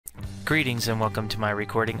Greetings and welcome to my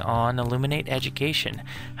recording on Illuminate Education,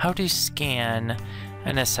 how to scan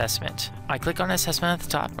an assessment. I click on assessment at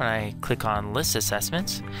the top and I click on list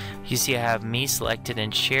assessments. You see I have me selected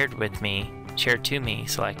and shared to me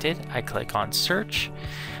selected. I click on search.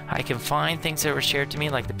 I can find things that were shared to me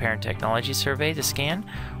like the parent technology survey to scan,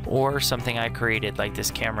 or something I created like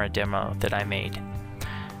this camera demo that I made.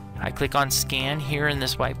 I click on scan here in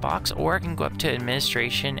this white box, or I can go up to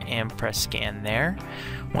administration and press scan there.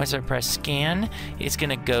 Once I press scan, it's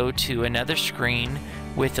going to go to another screen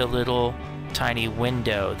with a little tiny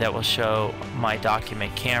window that will show my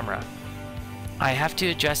document camera. I have to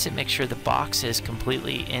adjust it, make sure the box is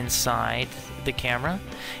completely inside the camera,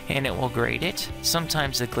 and it will grade it.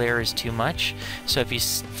 Sometimes the glare is too much, so if you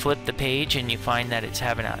flip the page and you find that it's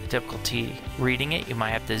having a difficulty reading it, you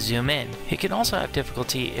might have to zoom in. It can also have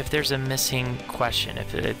difficulty if there's a missing question,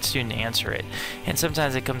 if the student answer it. And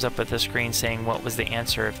sometimes it comes up with a screen saying what was the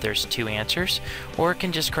answer if there's two answers, or it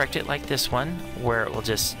can just correct it like this one, where it will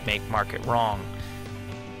just mark it wrong.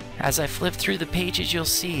 As I flip through the pages, you'll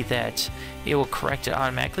see that it will correct it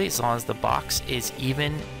automatically as long as the box is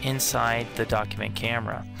even inside the document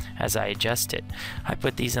camera as I adjust it. I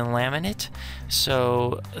put these in laminate,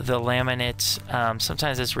 so the laminate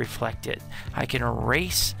sometimes is reflected. I can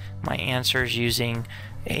erase my answers using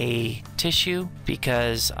a tissue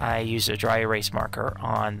because I use a dry erase marker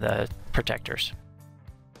on the protectors.